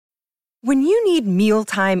When you need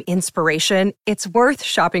mealtime inspiration, it's worth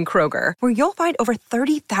shopping Kroger, where you'll find over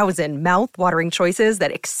 30,000 mouth-watering choices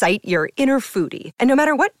that excite your inner foodie. And no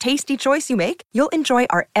matter what tasty choice you make, you'll enjoy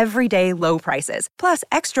our everyday low prices, plus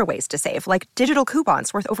extra ways to save, like digital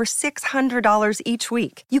coupons worth over $600 each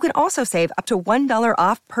week. You can also save up to $1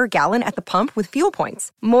 off per gallon at the pump with fuel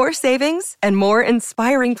points. More savings and more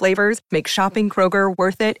inspiring flavors make shopping Kroger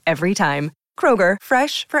worth it every time. Kroger,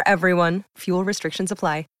 fresh for everyone. Fuel restrictions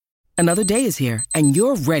apply. Another day is here, and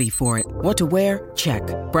you're ready for it. What to wear? Check.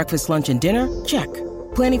 Breakfast, lunch, and dinner? Check.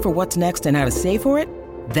 Planning for what's next and how to save for it?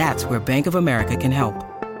 That's where Bank of America can help.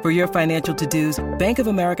 For your financial to-dos, Bank of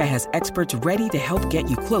America has experts ready to help get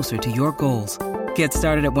you closer to your goals. Get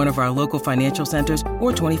started at one of our local financial centers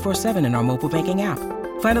or 24/7 in our mobile banking app.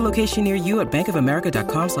 Find a location near you at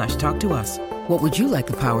bankofamerica.com/talktous. What would you like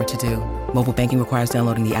the power to do? Mobile banking requires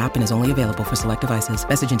downloading the app and is only available for select devices.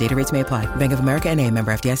 Message and data rates may apply. Bank of America N.A.,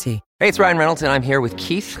 member FDIC. Hey, it's Ryan Reynolds, and I'm here with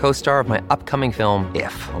Keith, co-star of my upcoming film,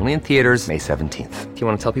 If, only in theaters May 17th. Do you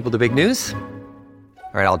want to tell people the big news?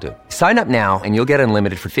 All right, I'll do it. Sign up now and you'll get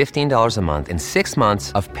unlimited for $15 a month and 6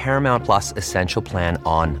 months of Paramount Plus Essential Plan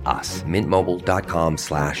on us.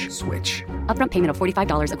 MintMobile.com/switch. Upfront payment of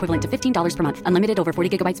 $45 equivalent to $15 per month. Unlimited over 40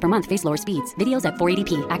 gigabytes per month. Face lower speeds. Videos at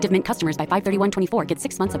 480p. Active Mint customers by 531.24 get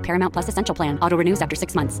 6 months of Paramount Plus Essential Plan. Auto renews after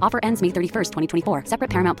 6 months. Offer ends May 31st, 2024. Separate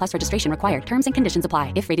Paramount Plus registration required. Terms and conditions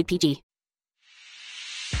apply if rated PG.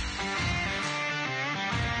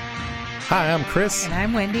 Hi, I'm Chris. And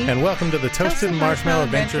I'm Wendy. And welcome to the Toasted Marshmallow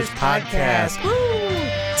Adventures podcast. Woo!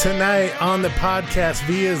 Tonight on the podcast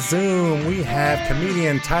via Zoom, we have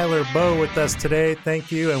comedian Tyler Bowe with us today.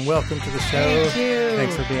 Thank you and welcome to the show. Thank you.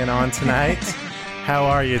 Thanks for being on tonight. How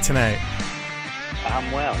are you tonight? I'm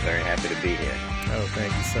well. Very happy to be here. Oh,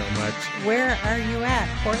 thank you so much. Where are you at?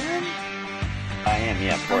 Portland? I am,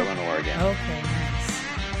 yeah, Portland, Oregon. Okay, nice.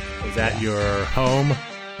 Is that your home?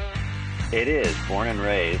 It is, born and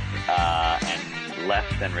raised, and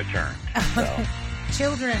left and returned. So.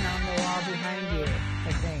 Children on the wall behind you,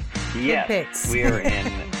 I think. Yes, pics. we're in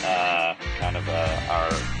kind of our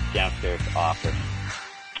downstairs office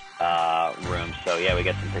room. So, yeah, we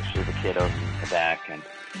got some pictures of the kiddos in the back. And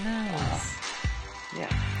Nice. yeah.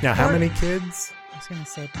 Now, how many kids? I was going to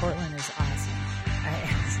say Portland is awesome.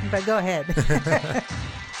 But go ahead.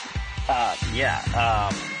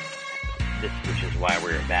 Which is why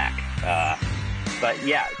we're back. But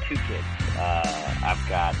yeah, 2 kids. I've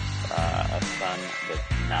got a son that's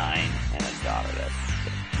 9 and a daughter that's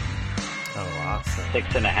 6. Oh, awesome.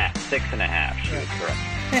 6.5. 6.5. She was correct.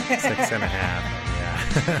 6.5. Yeah.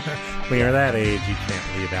 When you're that age, you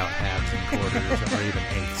can't leave out halves and quarters or even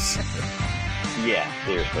eighths. Yeah,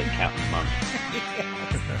 seriously, counting months.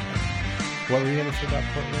 What were you going to say about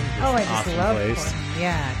Portland? I just awesome love place. Portland.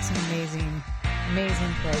 Yeah, it's an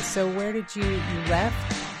amazing place. So where did you left?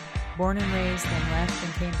 Born and raised, then left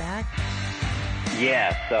and came back?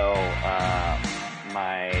 Yeah, so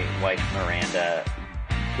my wife Miranda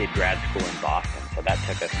did grad school in Boston, so that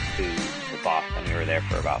took us to Boston. We were there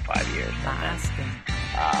for about 5 years. Boston.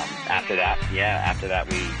 After that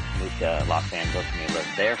we moved to Los Angeles and we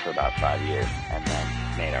lived there for about 5 years, and then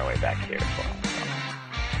made our way back here as well. So.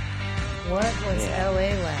 What was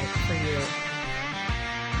LA like for you?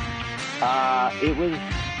 It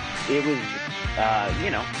was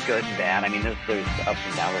good and bad. I mean, there's ups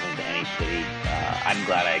and downs in any city. I'm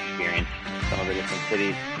glad I experienced some of the different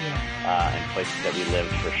cities and places that we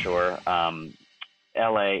lived for sure.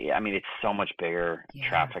 LA, I mean, it's so much bigger. Yeah.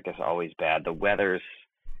 Traffic is always bad. The weather's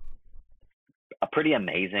pretty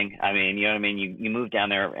amazing. I mean, you know what I mean? You move down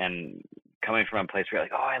there and coming from a place where you're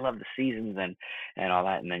like, oh, I love the seasons and all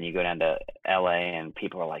that. And then you go down to LA and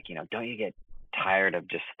people are like, don't you get tired of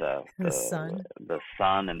just the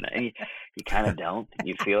sun and you kind of don't.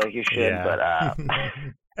 You feel like you should, but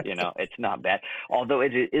it's not bad. Although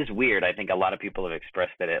it is weird. I think a lot of people have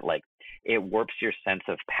expressed that it warps your sense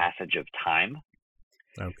of passage of time.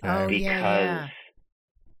 Okay. Because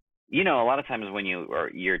a lot of times when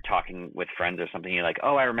you're talking with friends or something, you're like,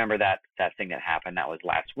 oh, I remember that thing that happened. That was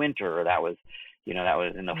last winter, or that was that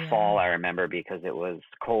was in the fall. I remember because it was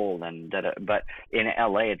cold and but in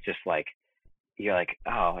LA, it's just like, you're like,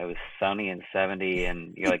 oh, it was sunny and 70,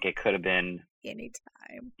 and you're like, it could have been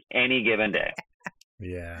anytime, any given day.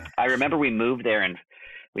 Yeah. I remember we moved there in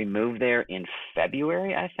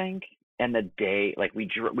February, I think, and the day,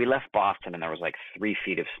 we left Boston and there was 3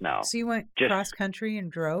 feet of snow. So you went cross country and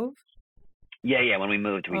drove? Yeah. When we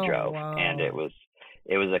moved, we drove, wow. And it was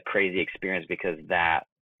a crazy experience because that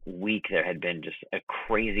week there had been just a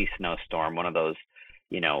crazy snowstorm, one of those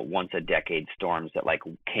once a decade storms that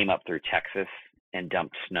came up through Texas and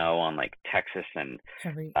dumped snow on like Texas and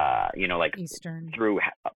like Eastern through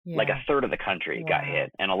like a third of the country got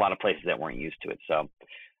hit, and a lot of places that weren't used to it. So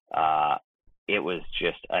it was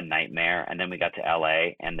just a nightmare. And then we got to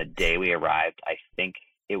LA, and the day we arrived, I think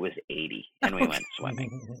it was 80, and we went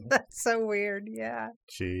swimming. That's so weird. Yeah.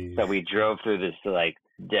 Jeez. So we drove through this like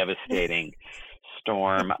devastating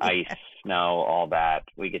storm, ice, snow, all that.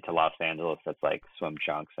 We get to Los Angeles. That's like swim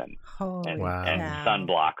trunks and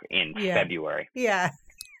sunblock in February. Yeah.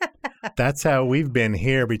 That's how we've been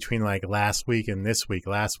here between like last week and this week.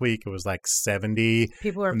 Last week it was like 70.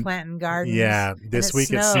 People were planting gardens. Yeah. This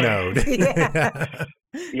week it snowed. Yeah.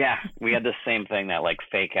 Yeah, we had the same thing, that like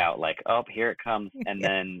fake out, like, oh, here it comes. And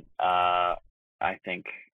then I think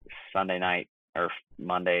Sunday night or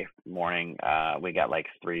Monday morning, we got like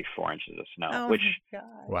 3-4 inches of snow, which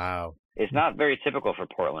wow, is not very typical for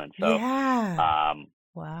Portland. So wow.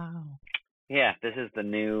 Yeah, this is the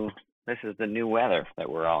new weather that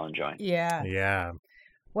we're all enjoying. Yeah. Yeah.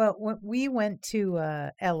 Well, we went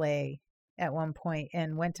to LA at one point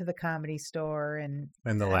and went to the Comedy Store and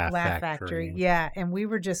the Laugh Factory. Yeah, and we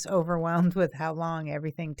were just overwhelmed with how long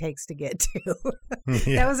everything takes to get to.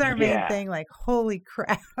 That was our main thing, like, holy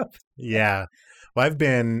crap. Yeah. Well,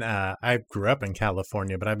 I grew up in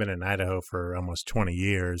California, but I've been in Idaho for almost 20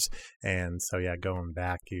 years. And so, going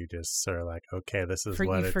back, you just sort of like, okay, this is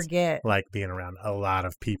what it's like being around a lot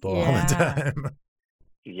of people all the time.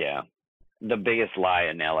 Yeah. The biggest lie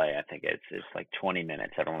in LA, I think it's like 20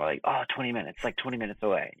 minutes. Everyone was like, oh, 20 minutes, like 20 minutes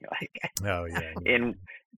away. You're like, oh, yeah.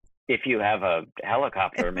 If you have a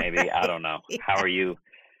helicopter, maybe, I don't know. How are you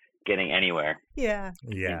getting anywhere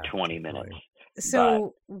in 20 minutes?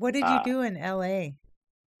 So what did you do in LA?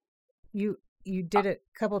 You did a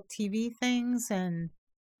couple TV things and.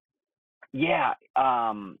 Yeah.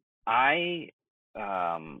 I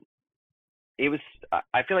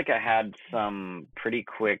feel like I had some pretty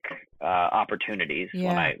quick opportunities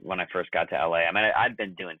when I first got to LA. I mean, I'd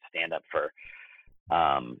been doing stand up for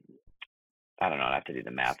I don't know, I have to do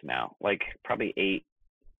the math now, like probably 8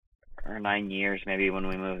 or 9 years maybe when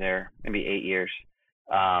we moved there, maybe 8 years.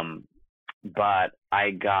 But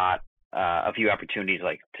I got a few opportunities,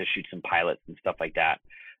 like to shoot some pilots and stuff like that,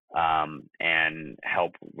 and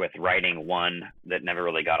help with writing one that never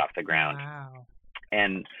really got off the ground. Wow.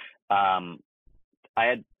 And I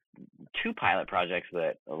had 2 pilot projects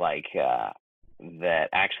that that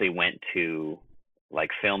actually went to like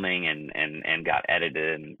filming and got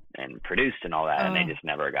edited and produced and all that, and they just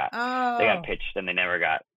never got. They got pitched and they never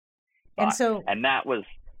got bought. And that was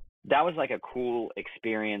like a cool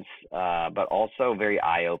experience, but also very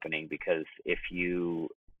eye-opening, because if you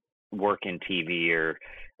work in TV or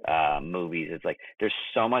movies, it's like there's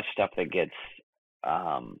so much stuff that gets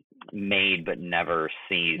made but never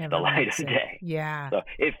sees the light of day. Yeah. So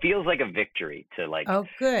it feels like a victory to like to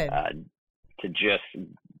just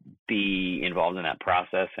be involved in that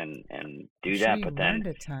process and do that. But then learned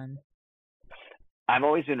a ton. I've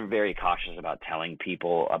always been very cautious about telling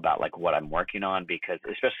people about like what I'm working on, because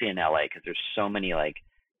especially in LA, because there's so many like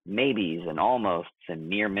maybes and almosts and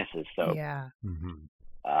near misses. So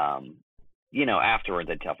afterwards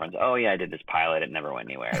I'd tell friends, oh yeah, I did this pilot, it never went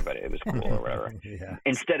anywhere, but it was cool or whatever.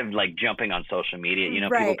 Instead of like jumping on social media,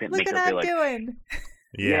 people can make them feel like,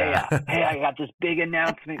 hey, I got this big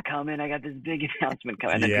announcement coming. And then people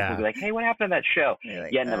will be like, hey, what happened to that show?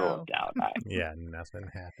 Like, it never worked out. Nothing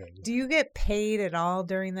happened. Do you get paid at all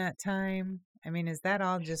during that time? I mean, is that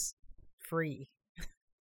all just free?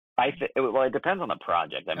 Well, it depends on the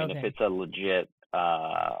project. I mean, if it's a legit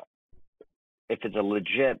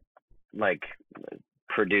like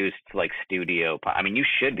produced like studio, I mean, you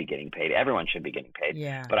should be getting paid. Everyone should be getting paid.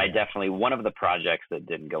 Yeah. But I definitely, one of the projects that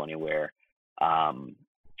didn't go anywhere, I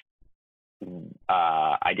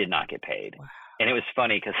did not get paid. Wow. And it was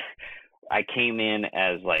funny because I came in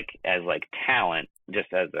as talent,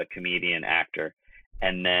 just as a comedian actor,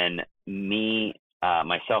 and then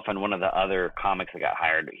myself and one of the other comics that got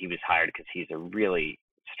hired, he was hired because he's a really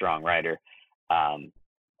strong writer,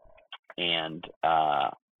 and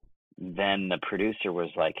then the producer was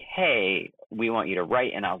like, hey, we want you to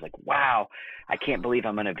write. And I was like, wow, I can't believe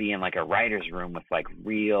I'm going to be in like a writer's room with like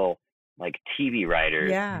real like TV writers.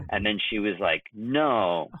 Yeah. And then she was like,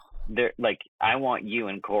 no, they're like, I want you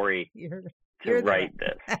and Corey to write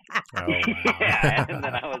this. Yeah. And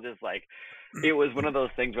then I was just like, it was one of those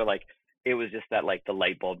things where like, it was just that like the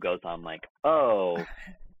light bulb goes on, like, oh,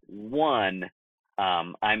 one,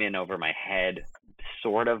 I'm in over my head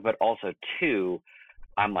sort of, but also 2,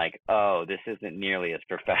 I'm like, oh, this isn't nearly as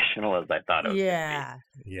professional as I thought it was. Yeah.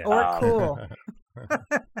 Or cool.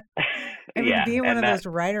 I mean, being one of those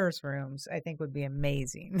writers' rooms, I think would be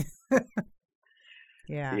amazing.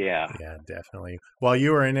 Yeah. Yeah. Yeah, definitely. While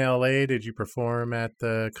you were in LA, did you perform at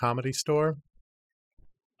the Comedy Store?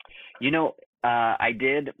 I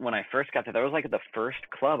did when I first got there. That was like the first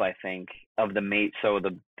club, I think, of the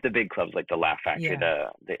big clubs like the Laugh Factory,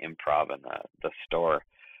 the Improv, and the Store.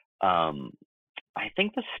 I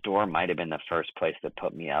think the Store might have been the first place that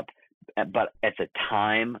put me up, but at the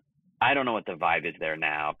time, I don't know what the vibe is there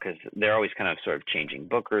now, because they're always kind of sort of changing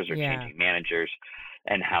bookers or changing managers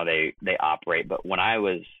and how they operate. But when I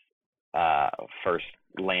was first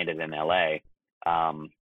landed in LA,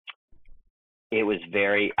 it was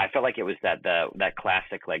I felt like it was that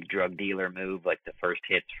classic like drug dealer move, like the first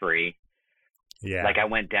hit's free. Yeah. Like I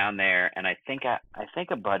went down there, and I think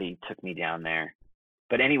a buddy took me down there.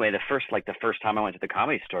 But anyway, the first time I went to the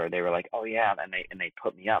Comedy Store, they were like, "Oh yeah," and they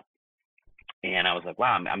put me up, and I was like,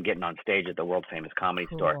 "Wow, I'm getting on stage at the world famous Comedy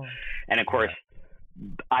Store," and of course,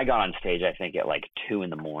 I got on stage I think at like 2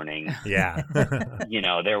 a.m. Yeah,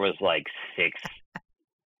 there was like 6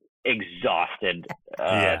 exhausted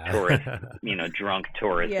tourists, drunk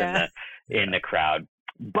tourists in the crowd.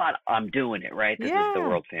 But I'm doing it, right? This is the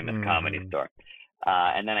world famous Comedy Store,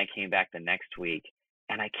 and then I came back the next week.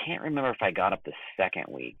 And I can't remember if I got up the second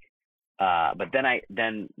week, but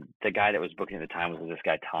then the guy that was booking at the time was this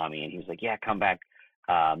guy Tommy, and he was like, "Yeah, come back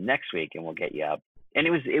next week, and we'll get you up." And it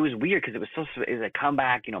was weird because it was a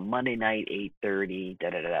comeback, Monday night 8:30,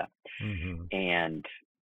 and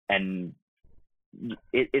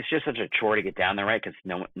it's just such a chore to get down there, right? Because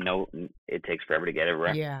it takes forever to get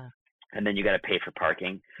everywhere. Yeah. And then you got to pay for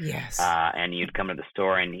parking. Yes. And you'd come to the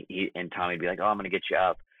store, and Tommy'd be like, "Oh, I'm gonna get you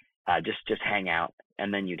up. Just hang out."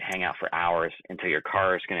 And then you'd hang out for hours until your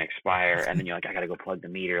car is going to expire, and then you're like, "I got to go plug the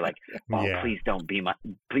meter." Like, please don't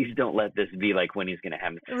let this be like when he's going to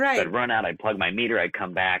have me. Right. So I'd run out, I'd plug my meter, I'd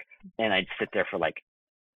come back, and I'd sit there for like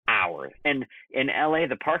hours. And in LA,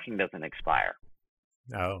 the parking doesn't expire.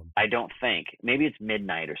 Oh. I don't think. Maybe it's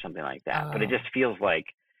midnight or something like that. But it just feels like,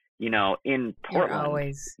 in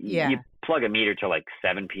Portland, you plug a meter till like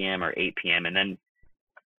 7 p.m. or 8 p.m. and then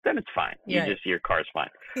it's fine. Your car's fine.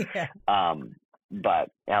 Yeah.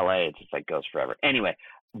 But LA, it just like goes forever. Anyway,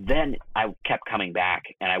 then I kept coming back,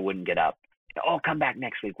 and I wouldn't get up. "Oh, come back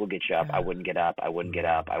next week, we'll get you up." I wouldn't get up.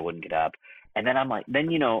 And then I'm like,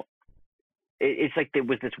 it's like there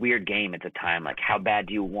was this weird game at the time, like how bad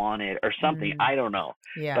do you want it or something. I don't know.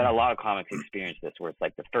 Yeah. But a lot of comics experience this, where it's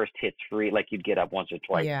like the first hit's free, like you'd get up once or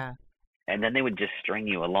twice. Yeah. And then they would just string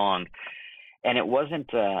you along. And it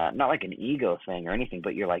wasn't not like an ego thing or anything,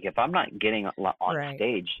 but you're like, if I'm not getting on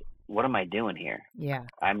stage, what am I doing here? Yeah.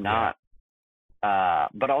 I'm not.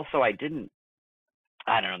 But also I don't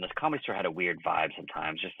know, this Comedy Store had a weird vibe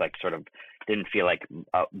sometimes, just like sort of didn't feel like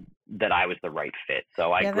that I was the right fit.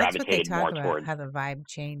 So I gravitated more towards how the vibe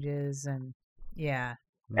changes. And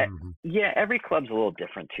every club's a little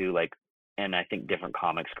different too. Like, and I think different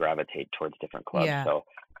comics gravitate towards different clubs. Yeah. So,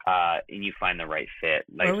 and you find the right fit.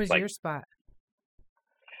 Like, where was your spot?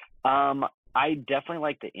 I definitely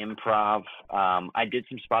like the Improv. I did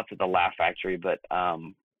some spots at the Laugh Factory, but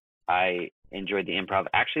I enjoyed the Improv.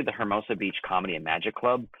 Actually, the Hermosa Beach Comedy and Magic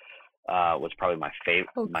Club was probably my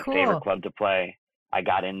favorite club to play. I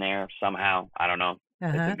got in there somehow. I don't know.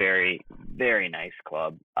 It's a very, very nice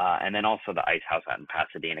club. And then also the Ice House out in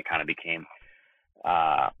Pasadena kind of became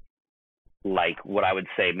like what I would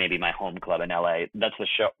say maybe my home club in LA. That's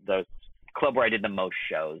the club where I did the most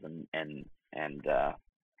shows and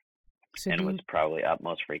was probably up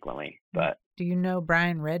most frequently. But do you know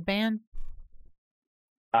Brian Redband?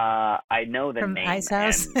 I know the from name. Ice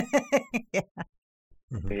House.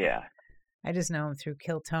 Yeah. I just know him through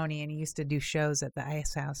Kill Tony, and he used to do shows at the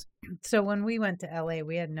Ice House. So when we went to LA,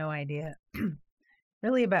 we had no idea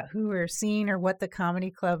really about who we were seeing or what the comedy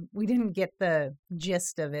club. We didn't get the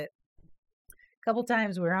gist of it. A couple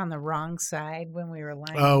times we were on the wrong side when we were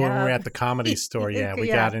lining up. When we were at the Comedy Store, we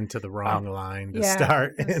got into the wrong line to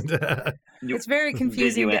start. It's very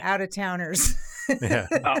confusing to out-of-towners.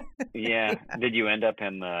 Did you end up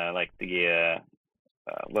in the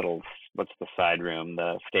little, what's the side room,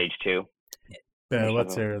 the stage 2?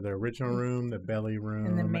 What's the original room, the belly room,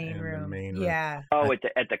 and the main room? Yeah. Oh,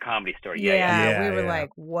 at the Comedy Store. We were like,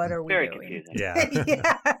 what are we very doing? Confusing.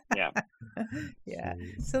 Yeah.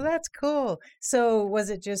 So that's cool. So was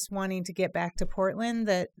it just wanting to get back to Portland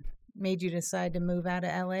that made you decide to move out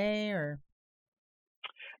of LA, or?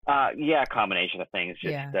 A combination of things.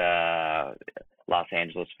 Just Los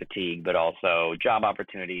Angeles fatigue, but also job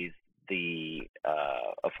opportunities, the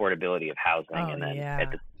affordability of housing, and then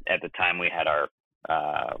at the time we had our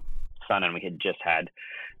son, and we had just had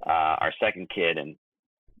our second kid, and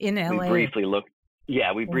in LA. We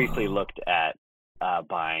briefly looked at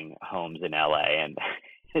buying homes in LA, and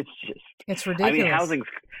it's ridiculous. I mean,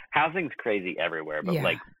 housing's crazy everywhere, but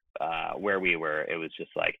like where we were, it was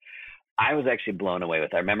just like, I was actually blown away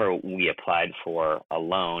with it. I remember we applied for a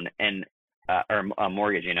loan and or a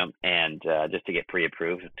mortgage, and just to get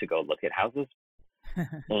pre-approved to go look at houses.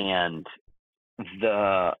 And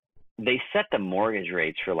they set the mortgage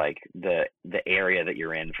rates for like the area that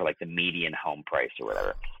you're in for like the median home price or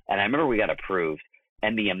whatever. And I remember we got approved,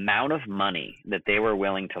 and the amount of money that they were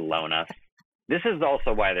willing to loan us. This is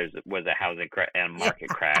also why was a housing and market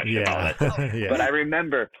crash and all that stuff. But I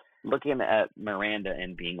remember looking at Miranda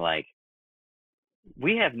and being like,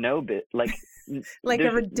 we have no bit like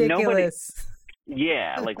a ridiculous.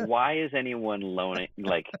 Like why is anyone loaning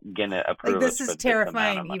gonna approve? Like, this is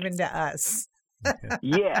terrifying even to us.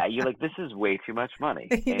 You're like, this is way too much money.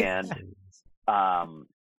 And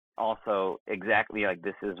also exactly like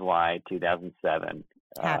this is why 2007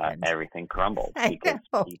 everything crumbled, because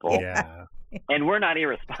people and we're not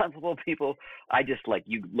irresponsible people. I just like,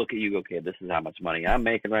 you look at you, okay, this is how much money I'm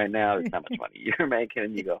making right now, this is how much money you're making,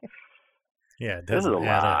 and you go, it this is a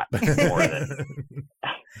lot more than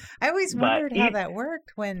I always wondered how that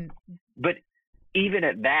worked but even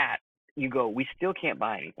at that, you go, we still can't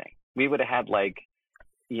buy anything. We would have had like,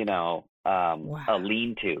 a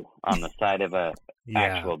lean-to on the side of a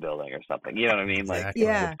actual building or something. You know what I mean? Like,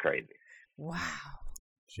 it's crazy. Wow.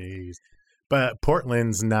 Jeez. But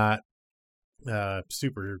Portland's not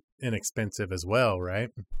super inexpensive as well,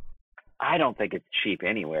 right? I don't think it's cheap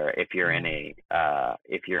anywhere if you're in a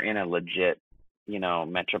legit,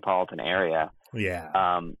 metropolitan area.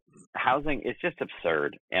 Housing is just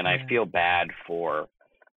absurd, and I feel bad for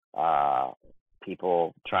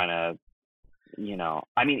people trying to,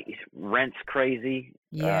 I mean, rent's crazy.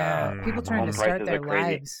 People trying to start their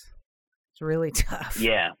lives. It's really tough.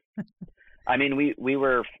 I mean, we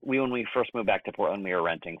when we first moved back to Portland, we were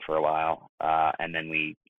renting for a while, and then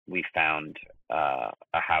we found a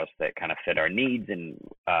house that kind of fit our needs and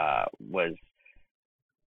was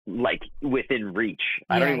like within reach.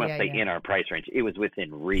 I don't even want to say in our price range. It was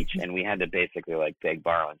within reach, and we had to basically like beg,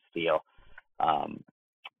 borrow, and steal.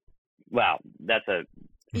 Well, that's a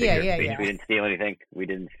bigger speech. We didn't steal anything. We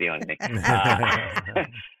didn't steal anything.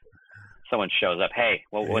 Someone shows up. Hey,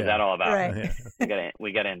 what was that all about? Right.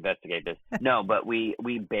 We got to investigate this. No, but we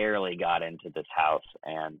barely got into this house,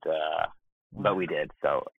 and but we did.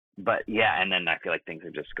 So, but and then I feel like things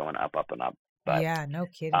are just going up and up. But no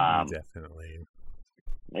kidding. Definitely.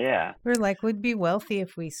 Yeah. We're like, we'd be wealthy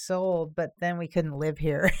if we sold, but then we couldn't live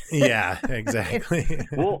here. Yeah, exactly.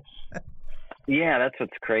 Well, that's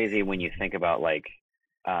what's crazy when you think about like,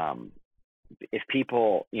 if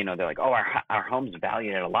people, they're like, oh, our home's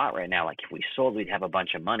valued at a lot right now. Like if we sold, we'd have a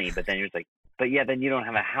bunch of money. But then you're just like, then you don't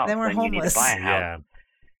have a house. Then we're homeless. You need to buy a house.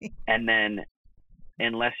 And then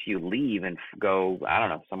unless you leave and go, I don't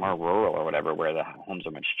know, somewhere rural or whatever, where the homes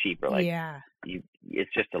are much cheaper, like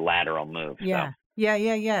it's just a lateral move. Yeah. So.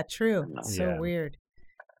 Yeah. True. So weird.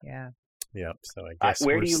 Yeah. Yep. So I guess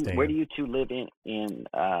where do you two live in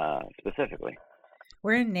specifically?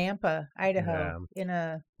 We're in Nampa, Idaho, in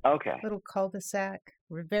a little cul-de-sac.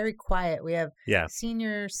 We're very quiet. We have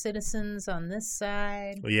senior citizens on this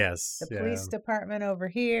side. Yes. The police department over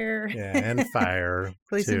here. Yeah, and fire.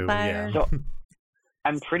 Police too, and fire. So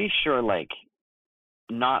I'm pretty sure, like,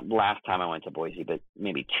 not last time I went to Boise, but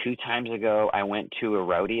maybe 2 times ago, I went to a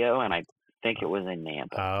rodeo, and I think it was in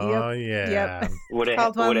Nampa. Oh, Yep. It's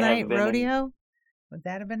called One Night Rodeo? Would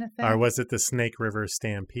that have been a thing? Or was it the Snake River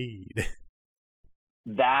Stampede?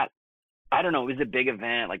 That, I don't know. It was a big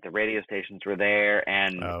event. Like the radio stations were there,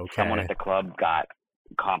 and someone at the club got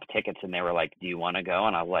comp tickets, and they were like, "Do you want to go?"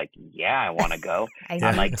 And I was like, "Yeah, I want to go."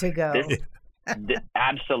 I'm like, to go.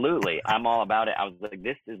 Absolutely, I'm all about it. I was like,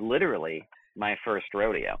 "This is literally my first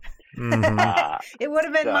rodeo." Mm-hmm. It would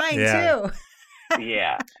have been mine too.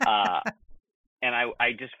 Yeah. And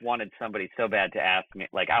I just wanted somebody so bad to ask me.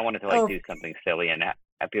 Like I wanted to like do something silly, and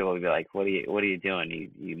people would be like, "What are you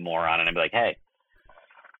doing, you moron?" And I'd be like, "Hey,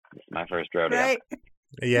 this is my first rodeo." Right.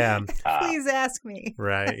 Yeah. Please ask me.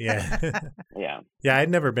 Right. Yeah. Yeah. Yeah. I'd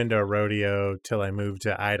never been to a rodeo till I moved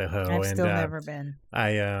to Idaho. I've still never been.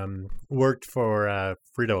 I worked for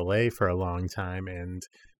Frito-Lay for a long time, and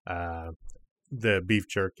the beef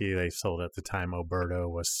jerky they sold at the time, Oberto,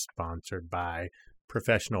 was sponsored by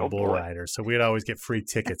Professional Bull Riders. So we'd always get free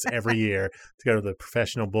tickets every year to go to the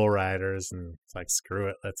Professional Bull Riders, and it's like, screw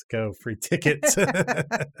it, let's go, free tickets.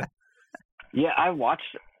 Yeah, I've watched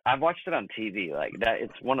it on TV. Like that,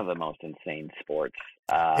 it's one of the most insane sports.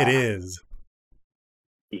 It is.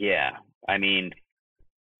 Yeah, I mean,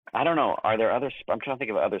 I don't know. Are there other? I'm trying to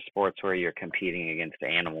think of other sports where you're competing against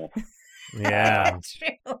animals. Yeah.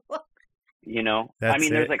 True. You know, That's I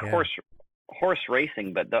mean, there's it, like yeah. horse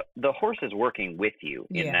racing, but the horse is working with you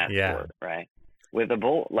in that Yeah. sport, right? With a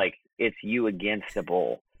bull, like it's you against a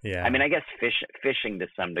bull. Yeah. I mean, I guess fishing to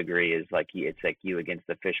some degree is like it's like you against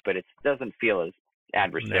the fish, but it doesn't feel as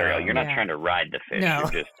adversarial. No. You're not Yeah. trying to ride the fish. No.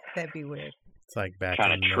 You're just That'd be weird. It's like back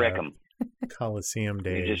trying in to trick them. Coliseum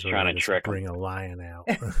days. just where trying they to just trick 'em. bring a lion out.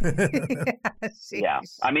 Yeah,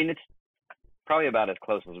 I mean, it's probably about as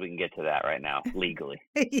close as we can get to that right now legally.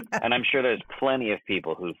 Yeah. And I'm sure there's plenty of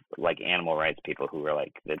people who like animal rights people who are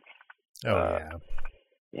like, it's yeah.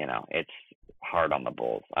 you know, it's hard on the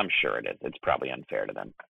bulls. I'm sure it is. It's probably unfair to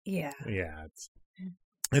them. Yeah. Yeah.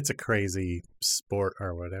 It's a crazy sport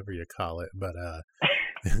or whatever you call it, but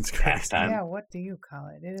it's crazy. Pastime. Yeah, what do you call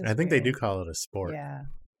it? It is I think they weird. do call it a sport. Yeah.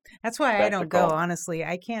 That's why I That's don't a go, call. honestly.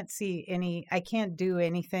 I can't do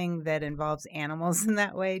anything that involves animals in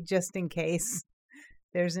that way, just in case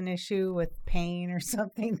there's an issue with pain or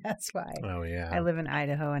something. That's why. Oh yeah. I live in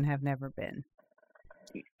Idaho and have never been.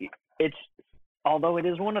 It's, although it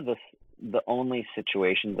is one of the only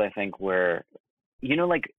situations I think where, you know,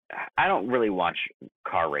 like I don't really watch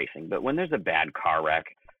car racing, but when there's a bad car wreck,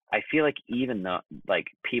 I feel like even though like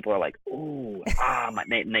people are like, ooh, and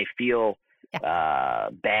they feel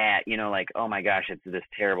bad, you know, like, oh my gosh, it's this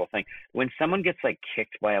terrible thing. When someone gets like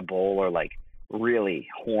kicked by a bull or like really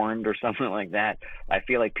horned or something like that, I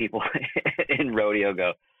feel like people in rodeo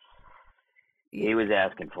go, he was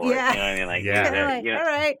asking for it. You know what I mean? Like, All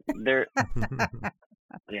right. they're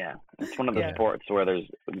yeah, it's one of the sports where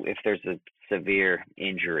if there's a severe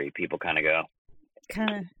injury, people kind of go,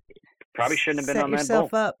 probably shouldn't have been on that bull. Set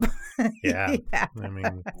yourself up. Yeah. I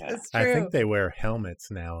mean, That's I true. think they wear helmets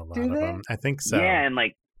now. A lot Do of they? them. I think so. Yeah, and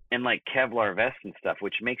like Kevlar vests and stuff,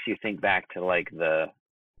 which makes you think back to like the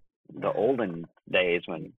olden days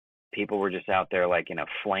when people were just out there like in a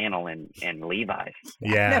flannel and Levi's.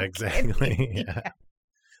 Yeah, No exactly. kidding. Yeah.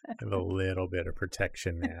 Have a little bit of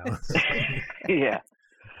protection now. Yeah.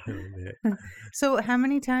 A little bit. So how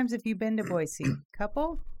many times have you been to Boise?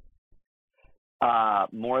 Couple?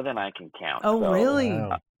 More than I can count. Oh, So, really?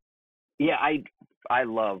 Wow. Yeah, I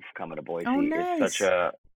love coming to Boise. Oh, nice. It's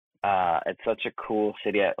such a cool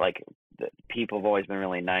city. Like the people have always been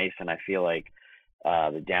really nice, and I feel like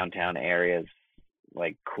the downtown area is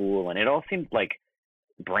like cool, and it all seemed like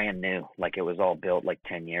brand new, like it was all built like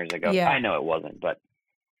 10 years ago. Yeah. I know it wasn't, but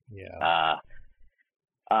Yeah.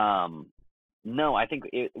 no, I think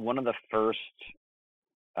one of the first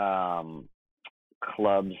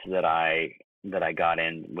clubs that I got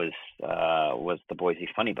in was the Boise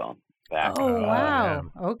Funny Bone back. Oh, wow.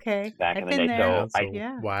 yeah. Okay. Back I've in the been day. there. So That's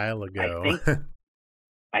a while ago.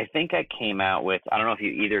 I think I came out with, I don't know if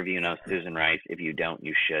either of you know Susan Rice. If you don't,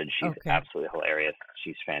 you should. She's Okay. absolutely hilarious.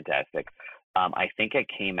 She's fantastic. I think I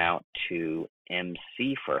came out to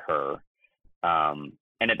MC for her.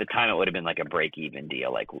 And at the time it would have been like a break even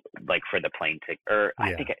deal, like for the plane ticket, or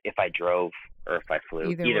I think if I drove or if I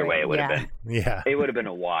flew, either way it would have been, Yeah. it would have been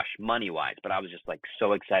a wash money wise. But I was just like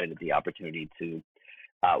so excited at the opportunity to,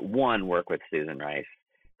 one, work with Susan Rice,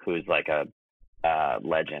 who's like a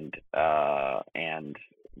legend and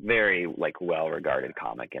very like well-regarded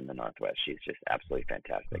comic in the Northwest. She's just absolutely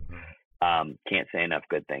fantastic. Mm-hmm. Can't say enough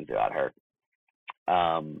good things about her.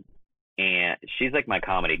 And she's like my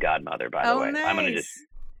comedy godmother, by the way. Nice. I'm gonna just,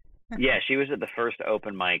 yeah, she was at the first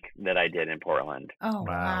open mic that I did in Portland. Oh,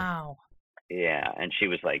 wow. Yeah, and she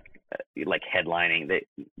was like headlining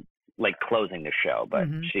like closing the show, but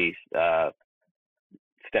Mhm. she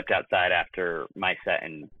stepped outside after my set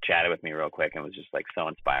and chatted with me real quick and was just like so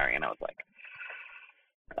inspiring, and I was like,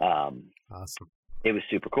 awesome. it was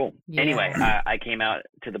super cool. Yeah. Anyway, I came out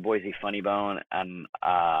to the Boise Funny Bone, and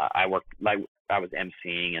I worked, like I was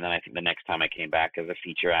emceeing, and then I think the next time I came back as a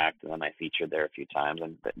feature act, and then I featured there a few times,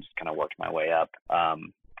 and just kind of worked my way up.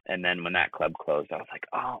 And then when that club closed, I was like,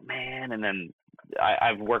 oh man. And then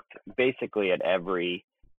I've worked basically at every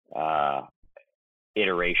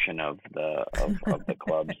iteration of the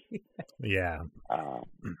clubs. Yeah.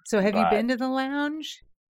 So have you but- been to the lounge?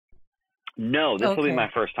 No, this will be Okay. my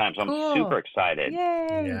first time, so Cool. I'm super excited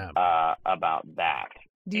Yay. Yeah. about that.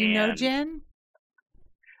 Do you know And- Jen?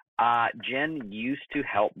 Jen used to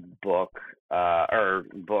help book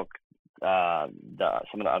some of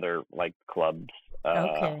the other like clubs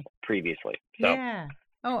Okay. previously. So Yeah.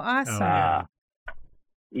 Oh, awesome. yeah.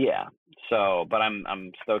 yeah. So, but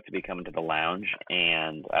I'm stoked to be coming to the lounge,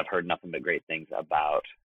 and I've heard nothing but great things about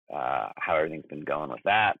how everything's been going with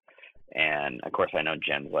that. And of course, I know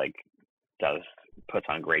Jen's like puts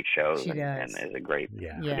on great shows She and does. is a great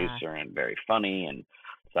Yeah. Yeah. producer and very funny, and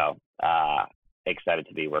so excited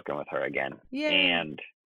to be working with her again. Yay. And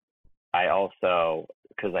I also,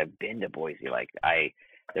 because I've been to Boise, like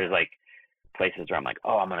there's like places where I'm like,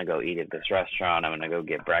 oh, I'm gonna go eat at this restaurant. I'm gonna go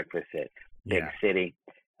get breakfast at Big City,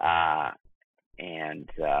 and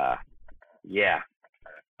yeah.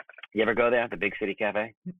 You ever go there, the Big City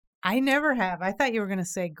Cafe? I never have. I thought you were gonna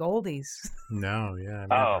say Goldie's. No, I've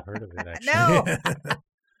never heard of it actually. No.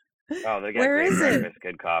 Oh, they got great breakfast,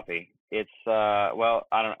 good coffee. It's well,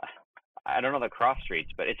 I don't know the cross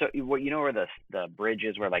streets, but it's you know where the bridge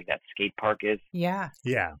is, where like that skate park is. Yeah.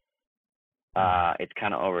 Yeah. It's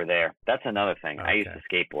kind of over there. That's another thing. Okay. I used to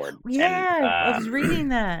skateboard. Yeah, and, I was reading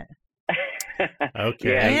that.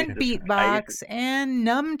 Okay. Yeah, and beatbox and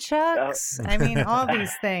nunchucks. I mean, all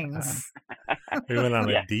these things. We went on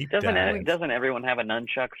a deep dive. Doesn't everyone have a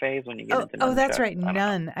nunchuck phase when you get into nunchucks? Oh, that's right.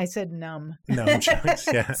 None. I said numb.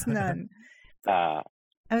 Nunchucks, yeah. It's none. I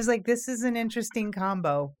was like, this is an interesting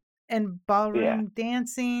combo. And ballroom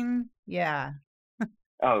dancing. Yeah.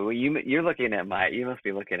 Oh, well, you're looking at you must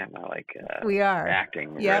be looking at my like we are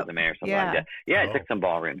acting resume or something like that. Yeah, I took some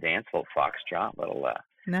ballroom dance, little foxtrot, little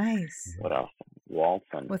nice. What else? Waltz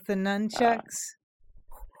and with the nunchucks.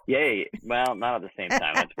 Yay! Well, not at the same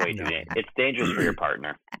time. That's way too dangerous. It's dangerous for your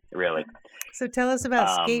partner, really. So tell us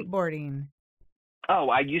about skateboarding. Oh,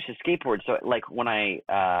 I used to skateboard. So like when I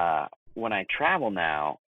travel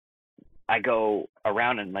now, I go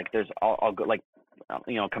around and like I'll go like.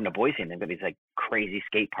 Come to Boise and they've got these like crazy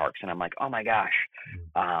skate parks, and I'm like, oh my gosh,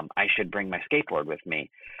 I should bring my skateboard with me.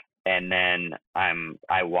 And then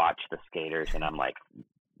I watch the skaters, and I'm like,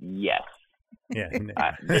 yes,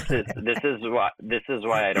 this is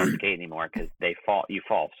why I don't skate anymore, because you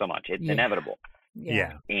fall so much. It's inevitable.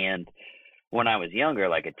 Yeah. And when I was younger,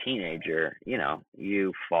 like a teenager,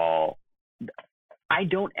 you fall. I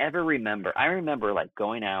don't ever remember. I remember like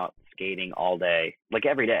going out skating all day, like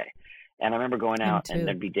every day. And I remember going out, and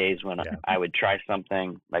there'd be days when I would try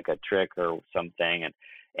something like a trick or something,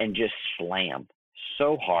 and just slam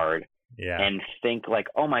so hard, and think like,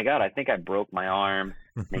 oh my God, I think I broke my arm.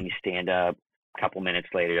 Then you stand up. A couple minutes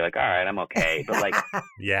later, you're like, all right, I'm okay. But like,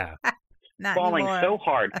 falling so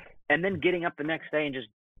hard, and then getting up the next day and just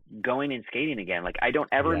going and skating again. Like I don't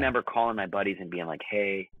ever remember calling my buddies and being like,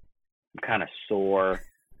 hey, I'm kind of sore.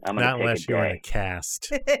 I'm gonna Not take unless a you're in day. a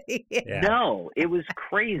cast. No, it was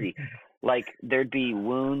crazy. Like there'd be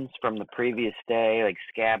wounds from the previous day, like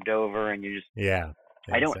scabbed over, and you just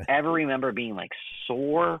I don't ever remember being like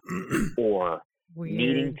sore or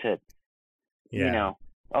needing to,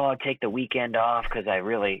 take the weekend off because I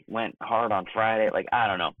really went hard on Friday. Like I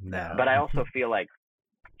don't know, but I also feel like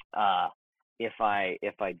if I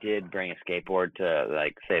did bring a skateboard to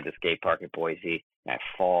like say the skate park at Boise, and I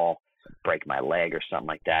fall, break my leg or something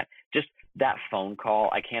like that, just that phone call,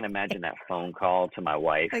 I can't imagine that phone call to my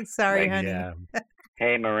wife. Like, sorry, honey.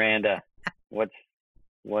 Hey, Miranda, what's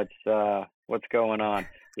going on?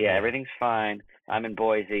 Yeah, everything's fine. I'm in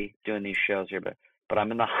Boise doing these shows here, but I'm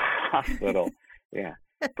in the hospital. Yeah,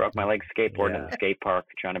 broke my leg skateboarding in the skate park,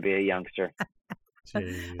 trying to be a youngster. I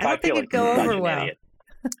don't think it'd go over well.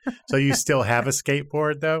 So you still have a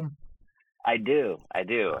skateboard though? I do.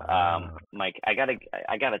 Mike, I gotta,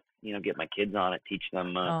 get my kids on it, teach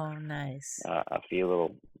them. Nice. A few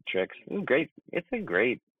little tricks. It's a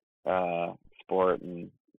great sport, and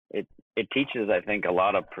it teaches, I think, a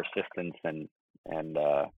lot of persistence and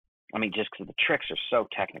I mean, just because the tricks are so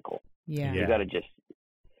technical. Yeah. You gotta just.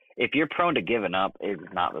 If you're prone to giving up, it's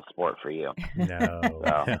not the sport for you. No,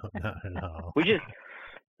 not at all.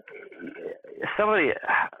 Somebody,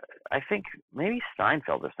 I think maybe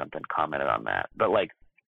Seinfeld or something commented on that. But like,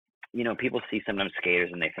 people see sometimes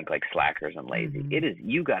skaters and they think like slackers and lazy. Mm-hmm. It is,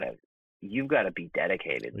 you've got to be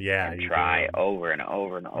dedicated and try over and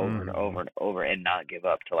over and over and over and over and not give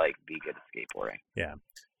up to like be good at skateboarding. Yeah.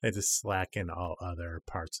 They just slack in all other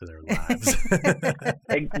parts of their lives.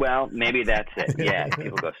 Well, maybe that's it. Yeah,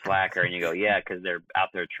 people go slacker, and you go, yeah, because they're out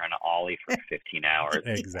there trying to ollie for 15 hours.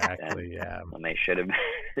 Exactly. When they should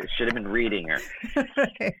have been reading or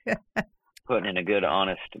putting in a good,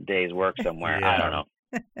 honest day's work somewhere. Yeah. I don't know.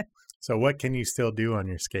 So, what can you still do on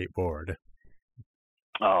your skateboard?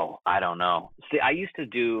 Oh, I don't know. See, I used to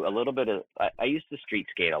do a little bit of. I used to street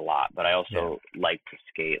skate a lot, but I also like to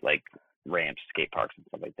skate like ramps, skate parks, and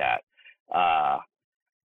stuff like that.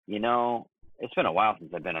 It's been a while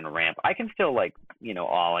since I've been on a ramp. I can still like,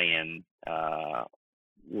 ollie and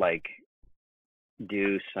like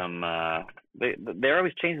do some. They're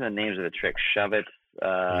always changing the names of the tricks. Shove it,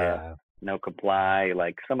 no comply,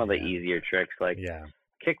 like some of the easier tricks, like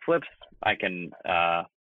kick flips. I can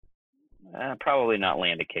probably not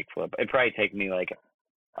land a kick flip. It'd probably take me like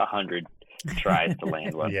 100 tries to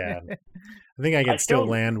land one. Yeah. I think I can still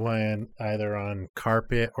land one either on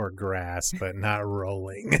carpet or grass, but not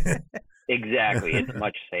rolling. Exactly. It's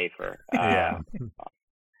much safer.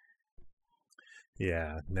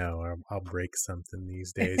 Yeah, no, I'll break something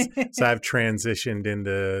these days. So I've transitioned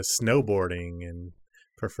into snowboarding, and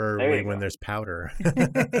preferably when there's powder.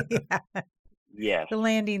 Yes. The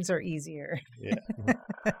landings are easier.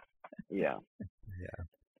 Yeah.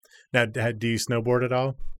 Now, do you snowboard at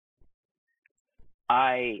all?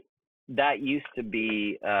 That used to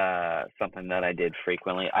be something that I did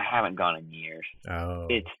frequently. I haven't gone in years. Oh.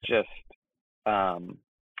 It's just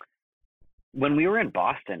when we were in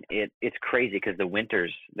Boston, it's crazy because the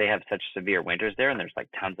winters, they have such severe winters there, and there's like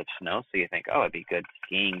tons of snow. So you think, oh, it'd be good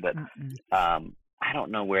skiing, but I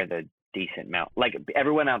don't know where the decent like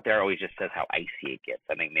everyone out there always just says how icy it gets.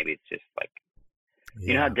 I think maybe it's just like,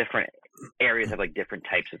 you know how different areas have like different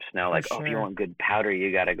types of snow. Like, if you want good powder,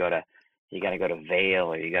 you got to go to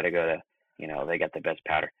Vail, or you got to go to, they got the best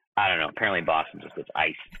powder. I don't know. Apparently Boston just gets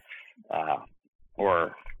ice,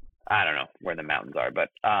 or I don't know where the mountains are, but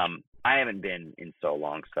I haven't been in so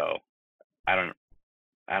long, so I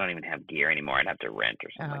don't even have gear anymore. I'd have to rent or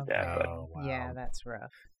something like that. But wow. Yeah, that's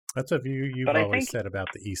rough. That's what you've always said about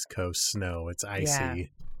the East Coast snow. It's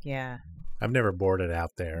icy. Yeah. I've never boarded out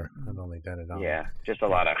there. I've only done it on. Yeah, just a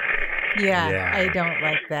lot of. Yeah, I don't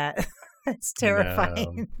like that. It's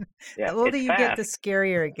terrifying. No. The older you get, the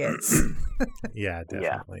scarier it gets. Yeah,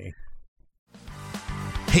 definitely.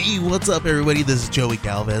 Hey, what's up, everybody? This is Joey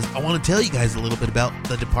Galvez. I want to tell you guys a little bit about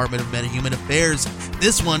the Department of Metahuman Affairs.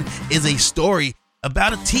 This one is a story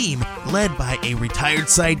about a team led by a retired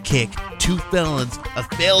sidekick, 2 felons, a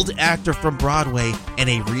failed actor from Broadway, and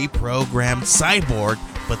a reprogrammed cyborg.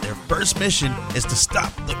 But their first mission is to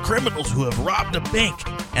stop the criminals who have robbed a bank,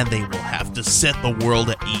 and they will have to set the world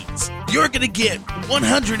at ease. You're going to get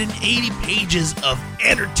 180 pages of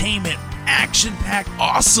entertainment, action-packed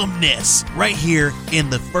awesomeness right here in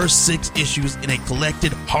the first 6 issues in a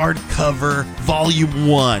collected hardcover volume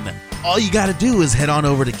 1. All you got to do is head on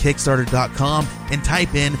over to Kickstarter.com and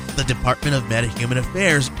type in the Department of Metahuman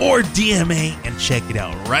Affairs or DMA and check it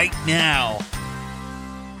out right now.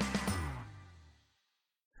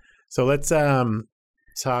 So let's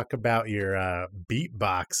talk about your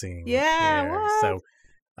beatboxing. Yeah, here. what? So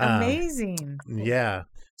amazing. Yeah.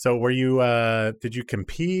 So were you did you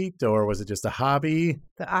compete, or was it just a hobby?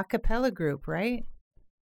 The a cappella group, right?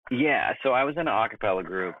 Yeah, so I was in an a cappella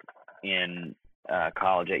group in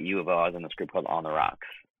college at U of O. I was in this group called On the Rocks,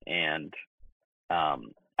 and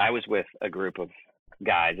I was with a group of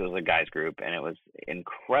guys. It was a guys group, and it was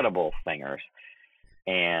incredible singers.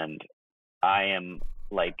 And I am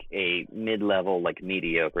like a mid-level, like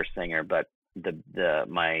mediocre singer, but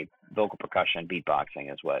my vocal percussion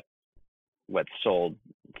beatboxing is what sold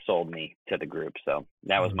me to the group. So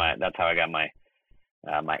that was that's how I got my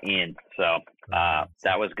in. So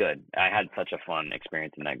that was good. I had such a fun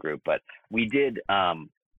experience in that group. But we did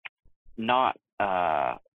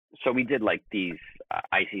so we did like these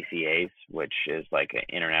ICCAs, which is like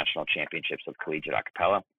International Championships of Collegiate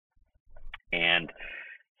Acapella. And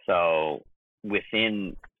so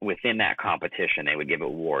within that competition, they would give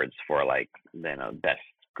awards for like, best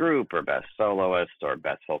group or best soloist or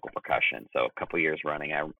best vocal percussion. So a couple years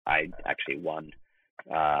running, I actually won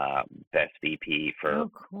best VP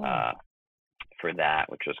for that,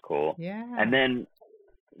 which was cool. Yeah. And then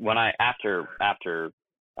when after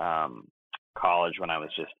college, when I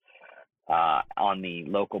was just on the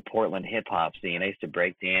local Portland hip hop scene, I used to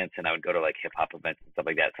break dance, and I would go to like hip hop events and stuff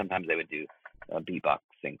like that. Sometimes they would do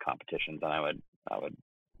beatboxing competitions, and I would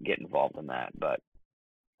get involved in that. But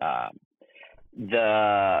I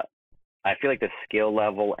feel like the skill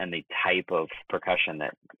level and the type of percussion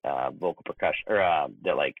that vocal percussion or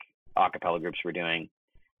that like a cappella groups were doing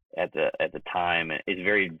at the time is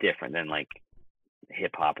very different than like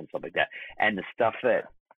hip hop and stuff like that. And the stuff that,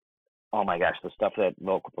 oh my gosh, the stuff that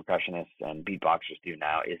vocal percussionists and beatboxers do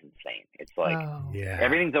now is insane. It's like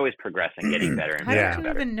everything's always progressing, getting better and better. How did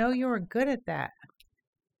you even know you were good at that?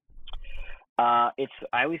 I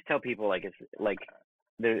always tell people like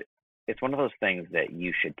it's one of those things that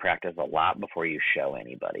you should practice a lot before you show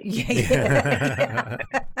anybody. Yeah.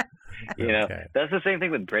 That's the same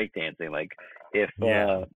thing with breakdancing. Like if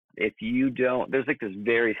you don't, there's like this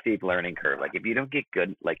very steep learning curve. Like if you don't get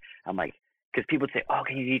good, like I'm like, because people would say, "Oh,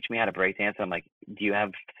 can you teach me how to breakdance?" I'm like, "Do you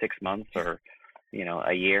have 6 months or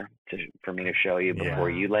a year for me to show you before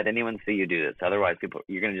you let anyone see you do this? Otherwise,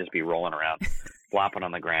 you're gonna just be rolling around, flopping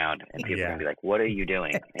on the ground, and people are gonna be like, "What are you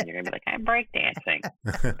doing?" And you're gonna be like, "I'm breakdancing."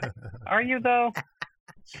 Are you though?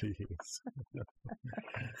 Jeez.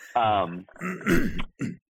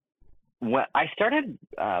 Well, I started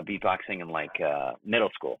beatboxing in like middle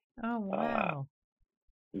school. Oh wow.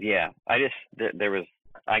 Yeah, I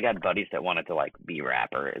got buddies that wanted to like be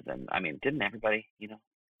rappers, and I mean, didn't everybody?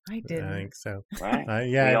 I didn't. I think so. Right?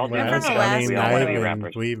 Yeah, we all me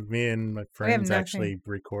and my friends actually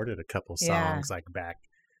recorded a couple songs like back,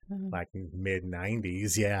 like mid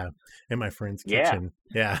 '90s. Yeah, in my friend's kitchen.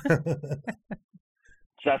 Yeah.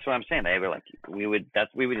 So that's what I'm saying. They were like, we would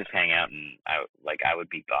just hang out, and I would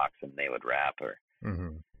beatbox, and they would rap,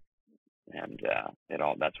 and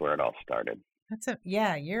that's where it all started.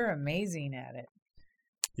 You're amazing at it.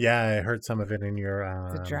 Yeah, I heard some of it in your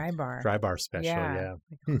the dry bar special. Yeah.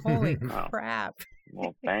 Holy crap!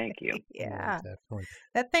 Well, thank you. Yeah, definitely.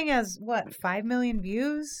 That thing has 5 million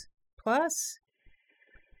views plus.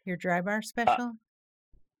 Your dry bar special.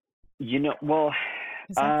 I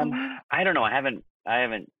don't know. I haven't.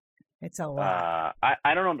 It's a lot.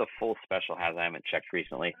 I don't know if the full special has. I haven't checked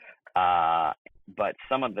recently. But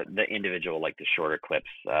some of the individual, like the shorter clips,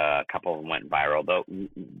 a couple of them went viral.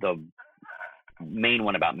 The main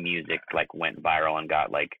one about music like went viral and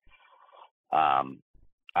got like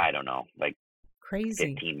I don't know, like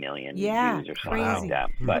crazy 15 million views or something like that.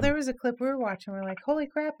 But there was a clip we were watching, we're like, holy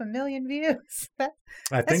crap, 1 million views.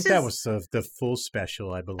 I think that was the full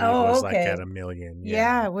special, I believe, was like at 1 million.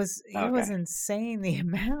 Yeah, it was insane, the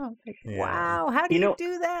amount. Like, wow, how do you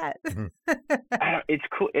do that?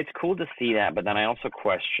 It's cool to see that, but then I also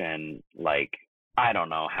question, like, I don't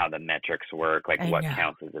know how the metrics work, like what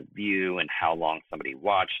counts as a view and how long somebody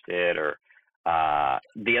watched it, or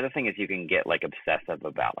the other thing is you can get like obsessive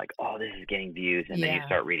about like, oh, this is getting views, and then you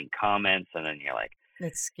start reading comments, and then you're like,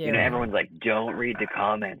 it's scary. Everyone's like, don't read the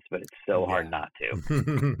comments, but it's so hard not to.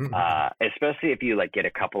 Especially if you like get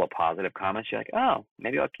a couple of positive comments, you're like, oh,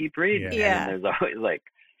 maybe I'll keep reading. Yeah. And there's always like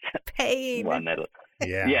pain. One that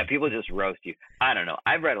people just roast you. I don't know.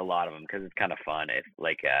 I've read a lot of them because it's kind of fun. If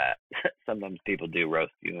like sometimes people do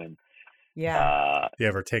roast you, and you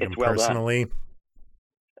ever take them personally?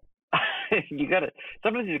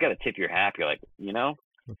 Sometimes you gotta tip your hat. You're like,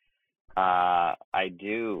 I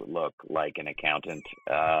do look like an accountant.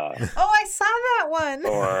 I saw that one.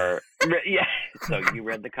 Or so you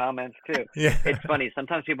read the comments too. Yeah. It's funny.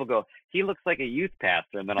 Sometimes people go, he looks like a youth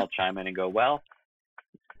pastor, and then I'll chime in and go, well,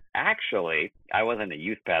 actually, I wasn't a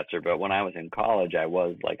youth pastor, but when I was in college, I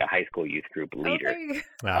was like a high school youth group leader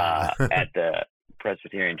at the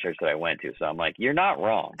Presbyterian church that I went to. So I'm like, you're not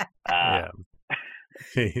wrong.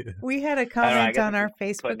 We had a comment on our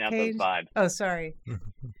Facebook page. Oh, sorry.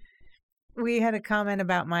 We had a comment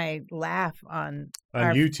about my laugh on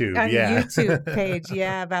YouTube. YouTube page.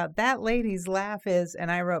 Yeah, about that lady's laugh is, and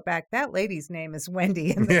I wrote back, that lady's name is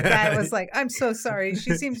Wendy. And the guy was like, I'm so sorry.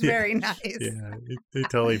 She seems very nice. Yeah, they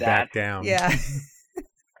totally backed down. Yeah.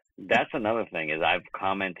 That's another thing is I've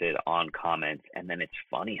commented on comments, and then it's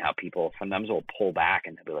funny how people sometimes will pull back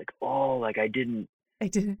and they'll be like, oh, like I didn't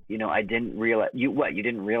realize you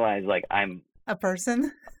didn't realize like I'm a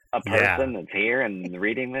person that's here and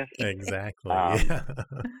reading this. Exactly.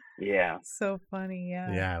 Yeah. So funny.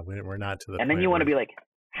 Yeah. Yeah. We're not to the and then you want to be like,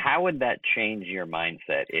 how would that change your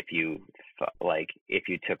mindset if you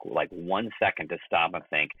took like 1 second to stop and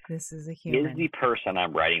think, this is a human. Is the person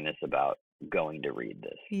I'm writing this about going to read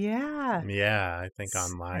this? Yeah. Yeah. I think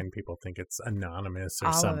online people think it's anonymous or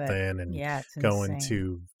all something, and going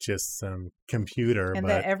to just some computer. And but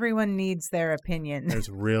that everyone needs their opinion. There's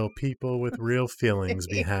real people with real feelings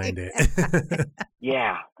behind it.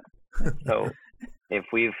 Yeah. So if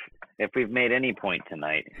we've made any point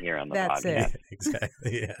tonight here on the podcast,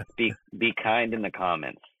 exactly. Yeah. Be kind in the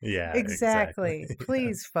comments. Yeah. Exactly.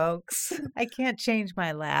 Please, folks. I can't change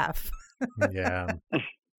my laugh. Yeah.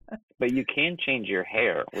 But you can change your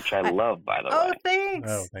hair, which I love, by the way. Oh, thanks.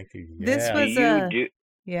 Oh, thank you. Yeah. This was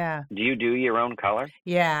Do you do your own color?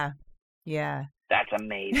 Yeah. Yeah. That's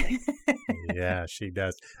amazing. Yeah, she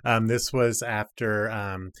does. This was after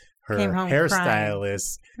her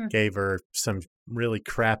hairstylist gave her some really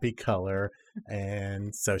crappy color,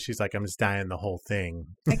 and so she's like, I'm just dyeing the whole thing.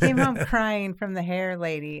 I came home crying from the hair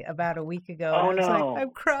lady about a week ago. Oh, I was like, I'm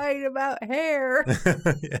crying about hair.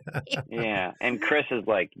 Yeah. And Chris is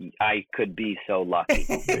like, I could be so lucky.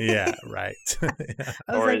 Yeah, right.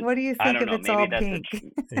 I was like, what do you think if it's all pink?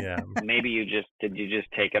 Maybe did you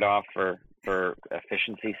just take it off for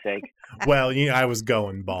efficiency's sake? Well, I was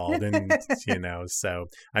going bald, and so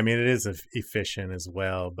I mean, it is efficient as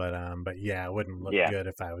well, but yeah, it wouldn't look good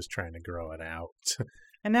if I was trying to grow it out.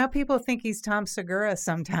 And now people think he's Tom Segura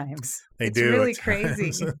sometimes. It's really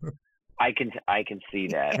crazy. I can see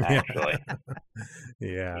that, actually.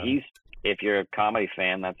 Yeah. If you're a comedy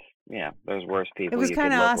fan, there's worse people. It was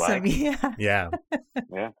kind of awesome. Like. Yeah.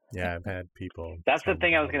 Yeah. I've had people. That's the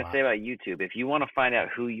thing I was going to say about YouTube. If you want to find out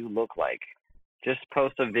who you look like, just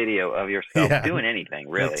post a video of yourself doing anything,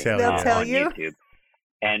 really. They'll tell you. On YouTube.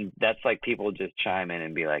 And that's like people just chime in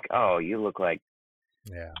and be like, "Oh, you look like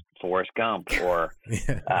Forrest Gump," or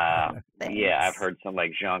I've heard some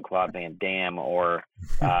like Jean-Claude Van Damme, or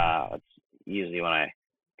it's usually when I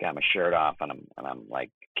got my shirt off and I'm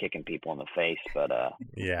like kicking people in the face, but I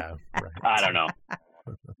don't know.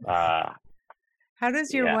 How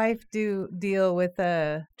does your wife deal with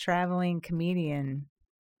a traveling comedian?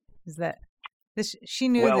 Is that she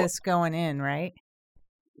knew this going in, right?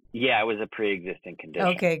 Yeah, it was a pre-existing condition.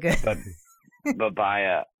 Okay, good. But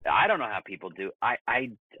by I don't know how people do. I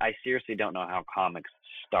seriously don't know how comics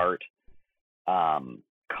start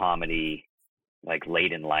comedy like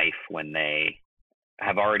late in life when they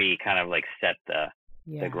have already kind of like set the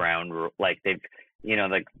ground rule. Like they've,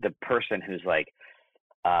 like the person who's like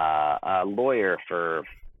a lawyer for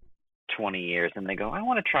 20 years and they go, I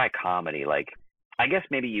want to try comedy. Like, I guess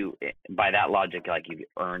maybe you, by that logic, like you've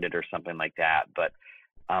earned it or something like that. But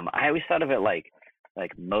I always thought of it like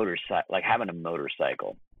motorcycle, like having a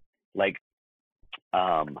motorcycle. Like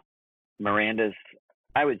Miranda's,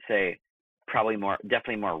 I would say,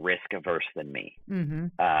 definitely more risk averse than me. Mm-hmm.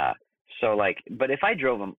 So like, but if I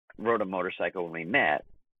rode a motorcycle when we met,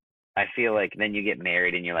 I feel like then you get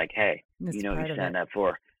married and you're like, hey, that's you know what you signed up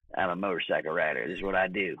for? I'm a motorcycle rider. This is what I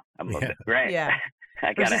do. I'm great. Yeah.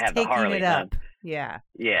 I gotta have the Harley. It up. Yeah.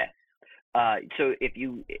 Yeah. So if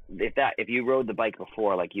you rode the bike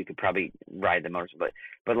before, like you could probably ride the motorcycle.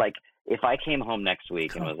 But like if I came home next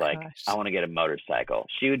week and was like, I want to get a motorcycle,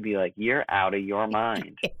 she would be like, you're out of your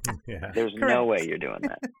mind. There's no way you're doing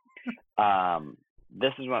that.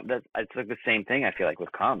 This is it's like the same thing. I feel like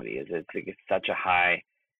with comedy is it's such a high.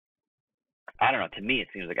 I don't know. To me, it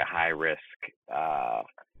seems like a high risk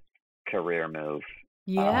career move.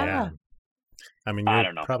 Yeah. I mean,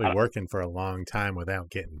 you're probably working for a long time without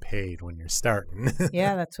getting paid when you're starting.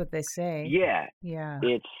 Yeah, that's what they say. Yeah. Yeah.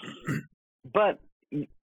 But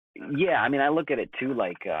I mean, I look at it too,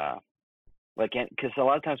 like, because a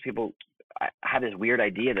lot of times people have this weird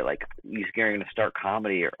idea that like you're going to start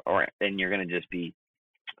comedy and you're going to just be,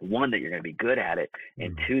 one, that you're going to be good at it,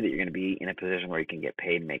 and two, that you're going to be in a position where you can get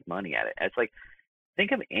paid and make money at it. It's like,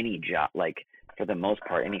 think of any job, like for the most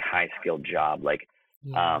part, any high skilled job, like,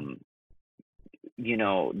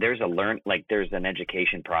 there's an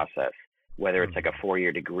education process, whether it's like a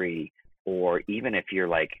 4-year degree, or even if you're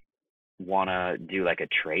like, want to do like a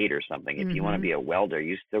trade or something, if you want to be a welder,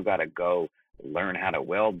 you still got to go learn how to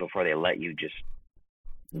weld before they let you just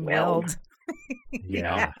weld. You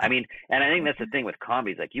know, I mean, and I think that's the thing with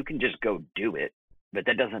comedy, is like you can just go do it, but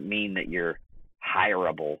that doesn't mean that you're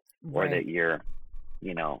hireable or that you're,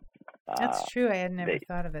 that's true. I had never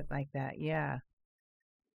thought of it like that. Yeah.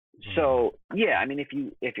 So I mean, if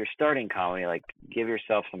you're starting comedy, like give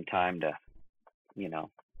yourself some time to,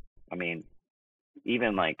 I mean,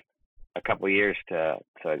 even like a couple of years to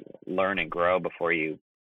learn and grow before you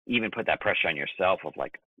even put that pressure on yourself of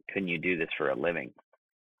like, can you do this for a living?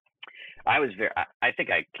 I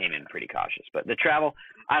think I came in pretty cautious, but the travel,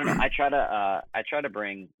 I don't know. I try to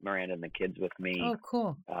bring Miranda and the kids with me. Oh,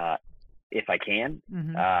 cool. If I can.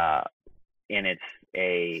 Mm-hmm. And it's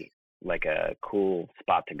a cool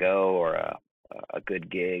spot to go, or a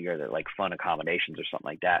good gig, or like fun accommodations or something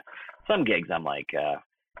like that. Some gigs I'm like,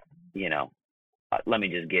 let me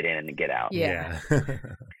just get in and get out. Yeah.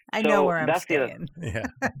 I know where I'm staying.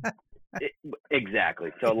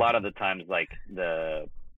 Exactly. So a lot of the times, like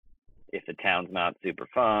if the town's not super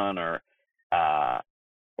fun, or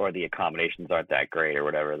the accommodations aren't that great or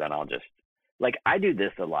whatever, then I'll just, like, I do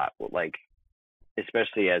this a lot, like,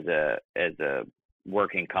 especially as a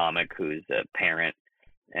working comic who's a parent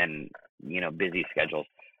and, busy schedules.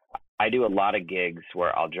 I do a lot of gigs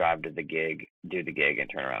where I'll drive to the gig, do the gig, and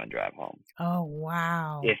turn around and drive home. Oh,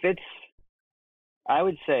 wow. I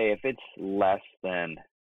would say if it's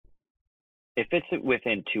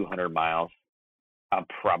within 200 miles, I'm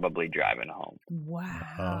probably driving home.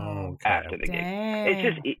 Wow. After the gig. It's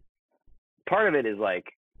just, part of it is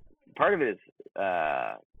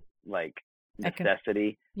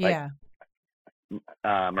necessity. Yeah.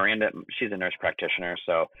 Like, Miranda, she's a nurse practitioner,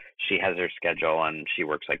 so she has her schedule and she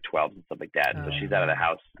works like 12 and stuff like that. So she's out of the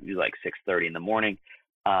house like 6:30 in the morning,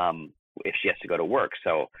 if she has to go to work.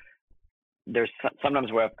 So there's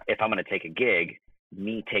sometimes where if I'm going to take a gig,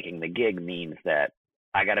 me taking the gig means that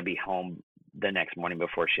I got to be home the next morning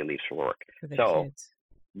before she leaves for work. So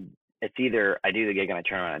it's either I do the gig and I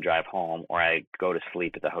turn around and drive home, or I go to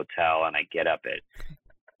sleep at the hotel and I get up at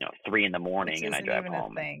 3 a.m. and I drive even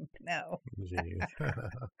home. A thing. No.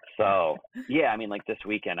 So yeah, I mean, like this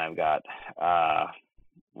weekend I got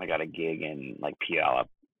a gig in like Puyallup,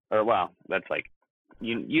 that's like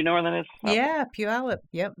you know where that is? Yeah, Puyallup.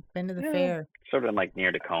 Yep, been to the fair. Sort of like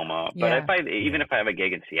near Tacoma. But if I have a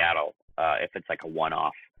gig in Seattle, if it's like a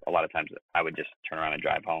one-off, a lot of times I would just turn around and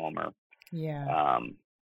drive home. Or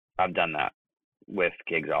I've done that with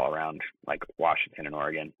gigs all around like Washington and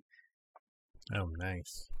Oregon. Oh,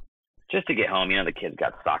 nice. Just to get home, the kids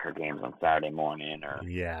got soccer games on Saturday morning. Or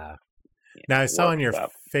now I saw on your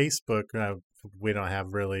Facebook, we don't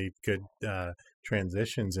have really good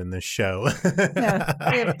transitions in this show.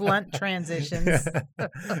 We have blunt transitions.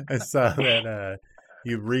 I saw that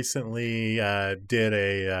you recently did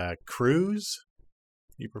a cruise.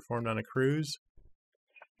 You performed on a cruise.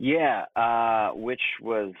 Yeah, which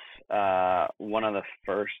was one of the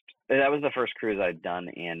first. That was the first cruise I'd done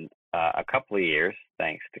in a couple of years,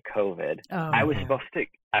 thanks to COVID. I was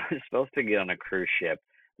supposed to get on a cruise ship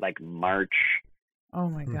like March. Oh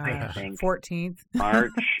my gosh! 14th,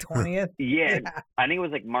 March 20th. Yeah, I think it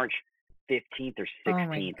was like March 15th or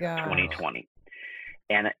 16th, 2020,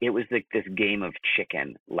 and it was like this game of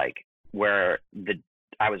chicken, like where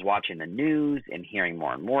I was watching the news and hearing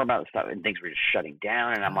more and more about stuff, and things were just shutting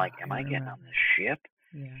down, and I'm like, am I getting on this ship?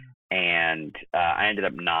 Yeah. And I ended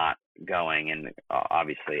up not going, and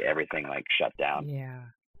obviously everything like shut down. Yeah.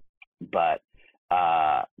 But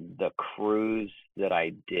the cruise that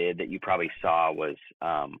I did that you probably saw was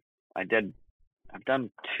I've done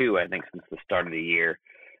 2, I think, since the start of the year.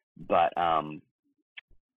 But I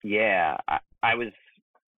was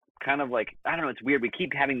kind of like, I don't know, it's weird. We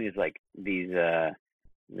keep having these like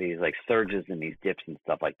surges and these dips and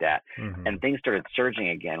stuff like that. Mm-hmm. And things started surging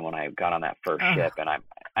again when I got on that first ship. And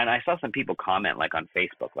I saw some people comment like on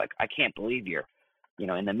Facebook, like, I can't believe you're,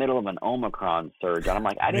 in the middle of an Omicron surge. And I'm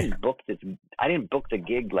like, I didn't book the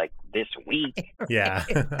gig like this week. Yeah.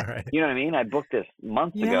 Right. You know what I mean? I booked this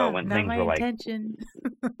months ago when things were like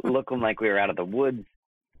looking like we were out of the woods.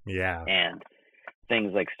 Yeah. And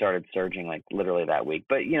things like started surging like literally that week.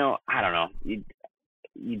 But, I don't know.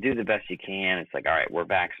 You do the best you can. It's like, all right, we're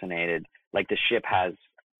vaccinated. Like the ship has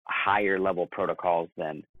higher level protocols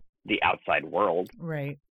than the outside world.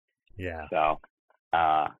 Right. Yeah. So,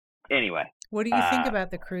 anyway. What do you think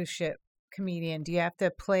about the cruise ship comedian? Do you have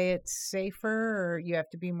to play it safer, or you have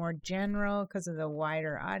to be more general because of the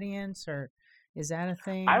wider audience, or is that a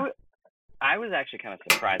thing? I was actually kind of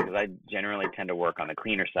surprised because I generally tend to work on the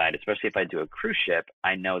cleaner side, especially if I do a cruise ship.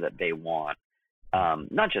 I know that they want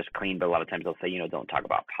not just clean, but a lot of times they'll say, don't talk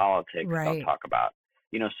about politics. Right. Don't talk about,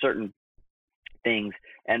 certain things.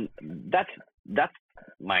 And that's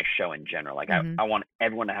my show in general. Like I want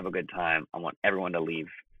everyone to have a good time. I want everyone to leave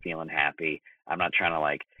feeling happy. I'm not trying to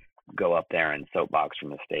like go up there and soapbox from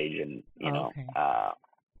the stage and,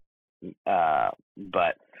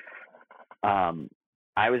 but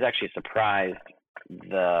I was actually surprised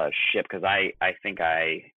the ship, because I think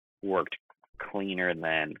I worked cleaner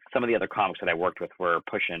than some of the other comics that I worked with were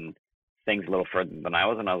pushing things a little further than I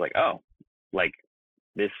was. And I was like, oh, like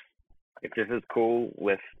this, if this is cool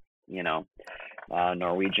with,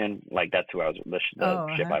 Norwegian, like that's who I was,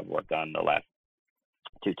 the ship I've worked on the last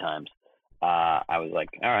 2 times. I was like,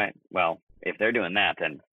 all right, well, if they're doing that,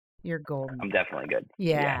 then you're golden. I'm definitely good.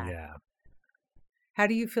 Yeah. How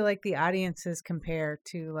do you feel like the audiences compare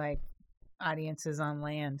to like audiences on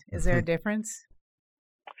land? Is there a difference?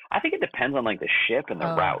 I think it depends on like the ship and the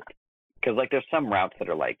route. Because like there's some routes that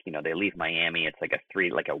are like, they leave Miami. It's like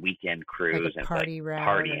a weekend cruise. Like a party route.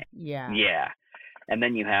 Party. Yeah. Yeah. And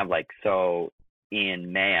then you have like, so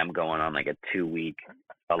in May, I'm going on like a 2-week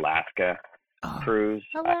Alaska cruise.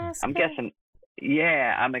 Alaska. I'm guessing.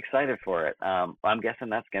 Yeah, I'm excited for it. I'm guessing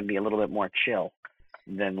that's going to be a little bit more chill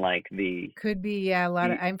than like the. Could be, yeah.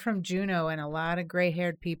 I'm from Juneau, and a lot of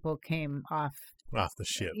gray-haired people came off the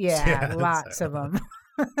ship. Yeah, lots of them.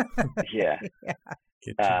 Yeah.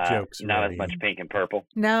 Get your jokes not ready. As much pink and purple.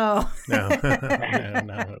 No. No, not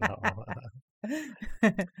at all.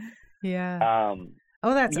 Yeah.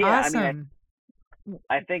 That's awesome.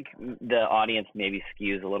 I think the audience maybe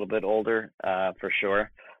skews a little bit older, for sure.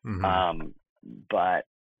 Mm-hmm. But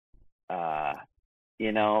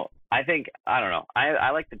I think, I don't know.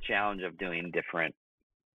 I like the challenge of doing different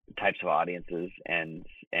types of audiences and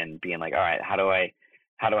being like, all right, how do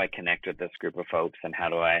I connect with this group of folks, and how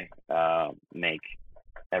do I make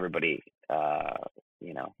everybody, how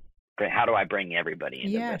do I bring everybody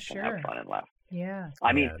into this and have fun and laugh? Yeah.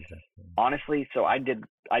 I mean, honestly, so I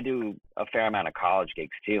do a fair amount of college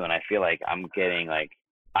gigs too, and I feel like I'm getting like,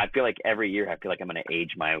 I feel like every year I feel like I'm going to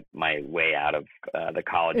age my way out of the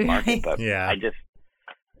college market, but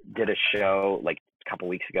did a show like a couple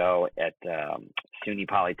weeks ago at SUNY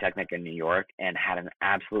Polytechnic in New York and had an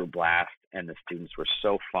absolute blast, and the students were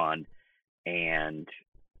so fun. And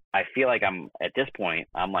I feel like at this point,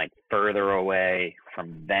 I'm like further away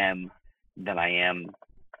from them than I am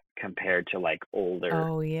compared to like older.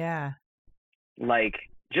 Oh yeah. Like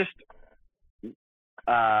just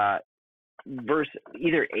versus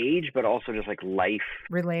either age, but also just like life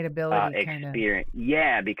relatability experience.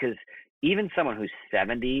 Yeah, because even someone who's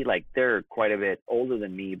 70, like they're quite a bit older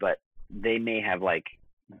than me, but they may have like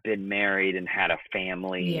been married and had a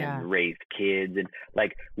family and raised kids, and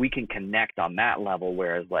like we can connect on that level.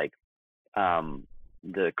 Whereas like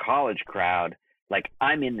the college crowd, like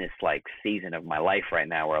I'm in this like season of my life right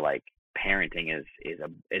now where like parenting is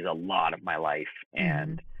a lot of my life,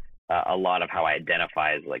 and a lot of how I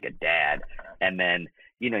identify as like a dad. And then,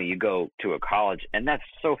 you know, you go to a college and that's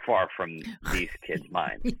so far from these kids'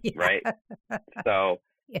 minds, right? So,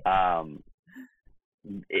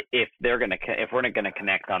 if we're going to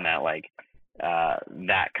connect on that, like,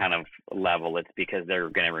 that kind of level, it's because they're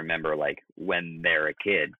going to remember like when they're a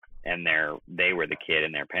kid and they were the kid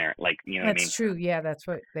and their parent, like, you know what I mean? That's true. Yeah. That's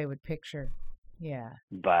what they would picture. Yeah.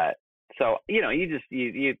 But so, you know, you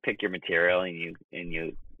pick your material and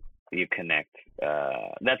you connect.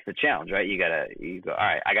 That's the challenge, right? You go, all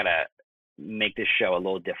right, I gotta make this show a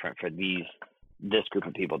little different for this group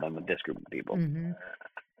of people than with this group of people. Mm-hmm.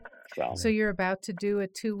 So you're about to do a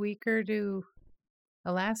 2-weeker to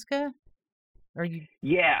Alaska? Or you?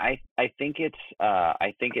 Yeah, I think it's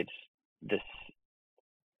this.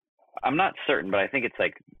 I'm not certain, but I think it's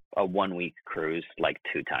like a 1-week cruise, like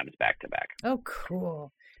 2 times back to back. Oh,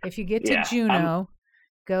 cool. If you get to Juneau,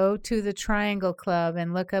 go to the Triangle Club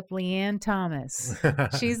and look up Leanne Thomas.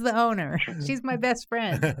 She's the owner. She's my best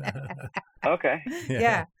friend. Okay.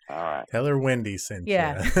 Yeah. All right. Tell her Wendy sent you.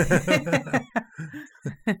 Yeah.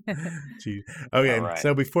 Okay. Right.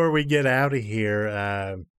 So before we get out of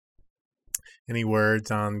here, any words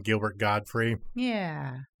on Gilbert Gottfried?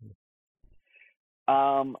 Yeah.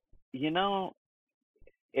 You know,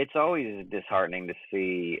 it's always disheartening to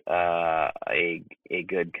see a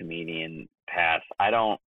good comedian pass.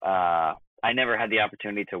 I never had the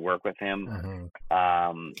opportunity to work with him,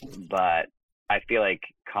 but I feel like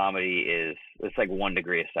comedy it's like 1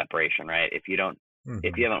 degree of separation, right? If you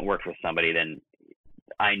haven't worked with somebody, then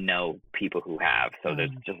I know people who have, so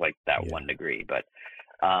there's just like that 1 degree. But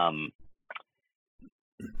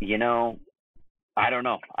you know, I don't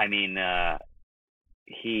know. I mean,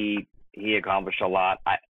 he accomplished a lot.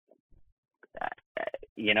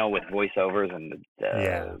 You know, with voiceovers and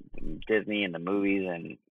Disney and the movies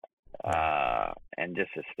and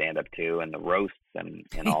just his stand up too, and the roasts and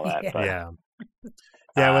all that.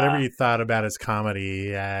 But, whatever you thought about his comedy, he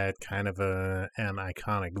had kind of an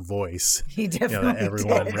iconic voice. He definitely that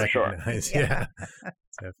everyone did. recognized. Yeah,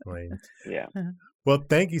 definitely. Yeah. Well,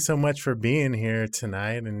 thank you so much for being here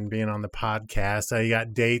tonight and being on the podcast. You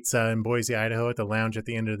got dates in Boise, Idaho at the Lounge at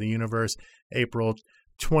the End of the Universe, April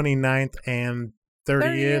 29th and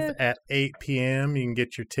 30th at 8 p.m. You can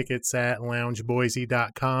get your tickets at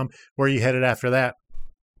loungeboise.com. Where are you headed after that?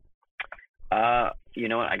 You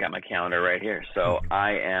know what? I got my calendar right here. So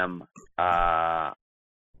I am,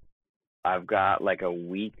 I've got like a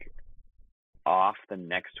week off the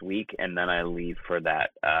next week, and then I leave for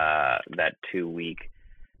that 2-week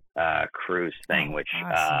cruise thing, which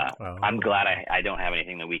awesome. I'm glad I don't have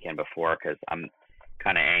anything the weekend before, because I'm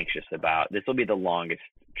kind of anxious about. This will be the longest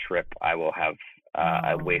trip I will have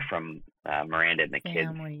away from Miranda and the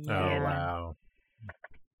family, kids. Oh, wow.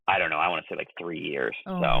 I don't know. I want to say like 3 years.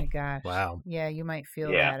 Oh my gosh. Wow. Yeah, you might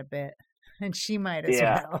feel that a bit. And she might as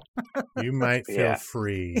well. You might feel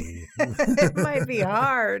free. It might be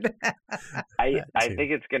hard. I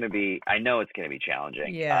think it's going to be, I know it's going to be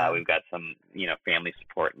challenging. Yeah. We've got some, family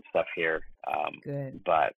support and stuff here. Good.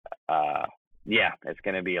 But, it's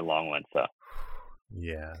going to be a long one. So.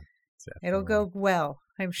 Yeah. Definitely. It'll go well.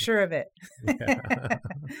 I'm sure of it. Yeah.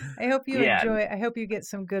 I hope you enjoy. I hope you get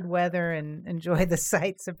some good weather and enjoy the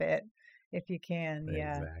sights a bit if you can.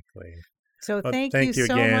 Yeah. Exactly. So thank you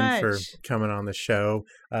so again much for coming on the show.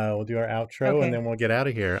 We'll do our outro and then we'll get out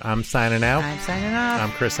of here. I'm signing out. I'm signing off.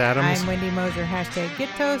 I'm Chris Adams. I'm Wendy Moser. # Get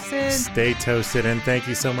Toasted. Stay toasted. And thank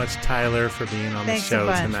you so much, Tyler, for being on the show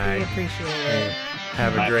tonight. We appreciate it.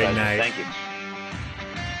 Have a great night. Thank you.